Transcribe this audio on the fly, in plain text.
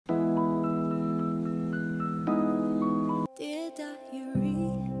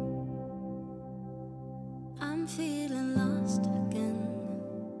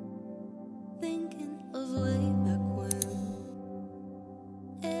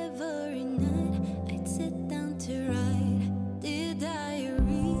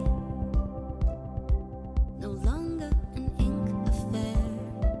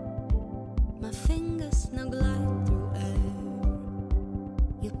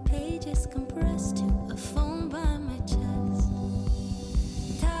is compressed to a phone by my chest.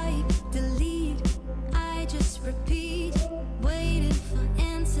 Type, delete, I just repeat, waiting for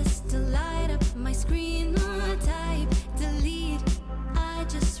answers to light up my screen. Type, delete, I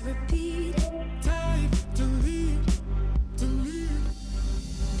just repeat. Type, delete, delete.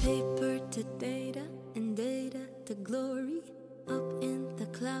 Paper to data and data to glory. Up in the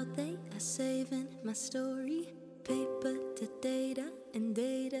cloud they are saving my story. Paper to data and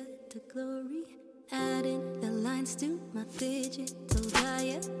data to glory. Adding the lines to my digital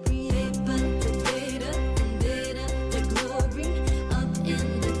diary. Paper to data and data to glory. Up in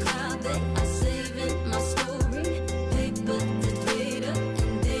the cloud they are saving my story. Paper to data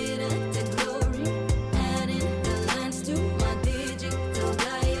and data to glory. Adding the lines to my digital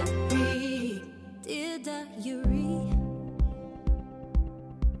diary. Dear diary,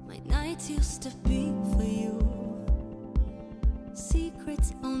 my nights used to be for you.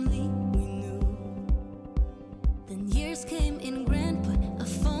 Secrets only we knew. Then years came in grand, put a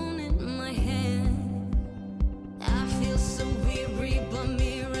phone in my hand. I feel so weary, but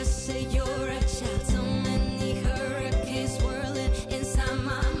mirrors say you're a child. So many hurricanes swirling inside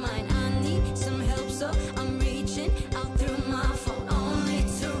my mind. I need some help, so I'm reaching out through my phone, only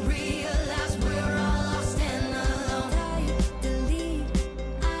to realize we're all lost and alone. Type, delete,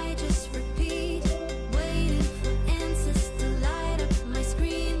 I just repeat, waiting for answers to light up my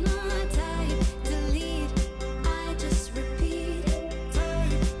screen. Type, delete, I just repeat.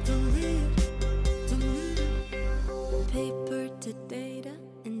 Type, delete, delete. Paper to data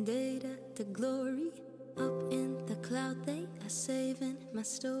and data to glory. Up in the cloud they are saving my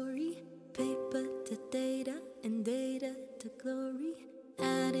story. Paper to data and data to glory.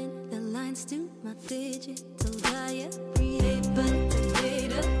 Adding the lines to my digital diary. Paper to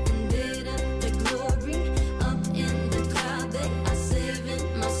data and data to glory. Up in the cloud they are saving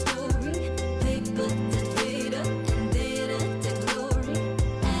my story. Paper to data and data to glory.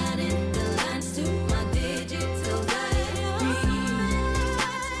 Adding the lines to my digital diary.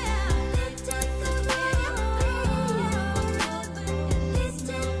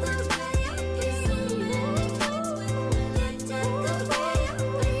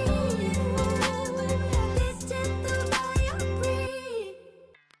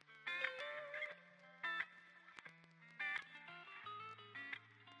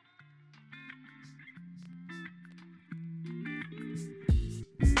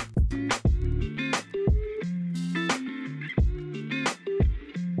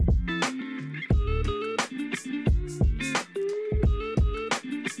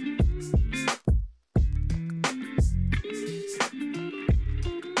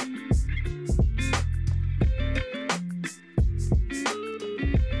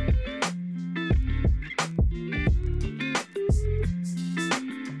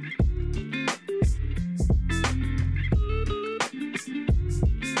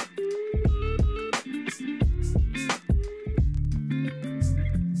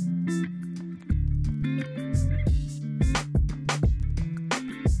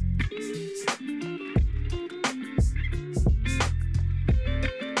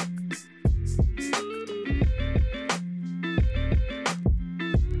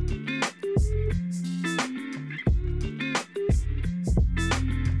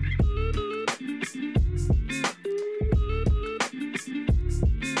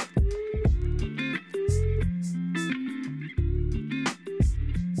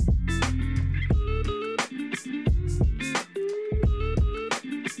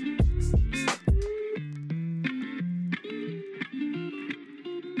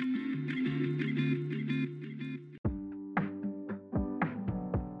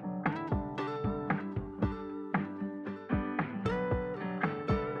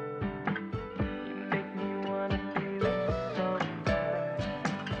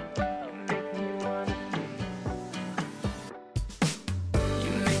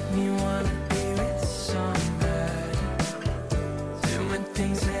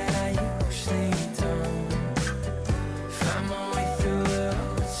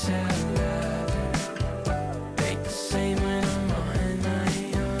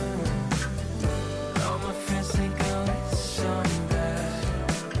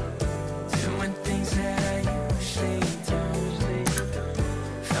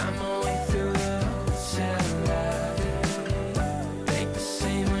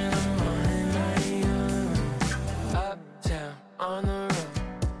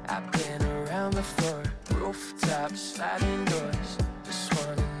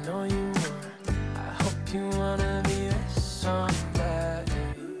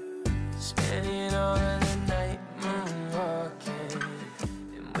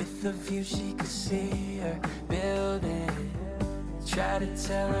 the view, she could see her building. Try to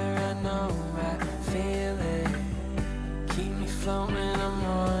tell her I know I feel it. Keep me floating, I'm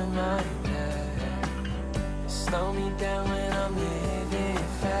on my deck. Slow me down when I'm in.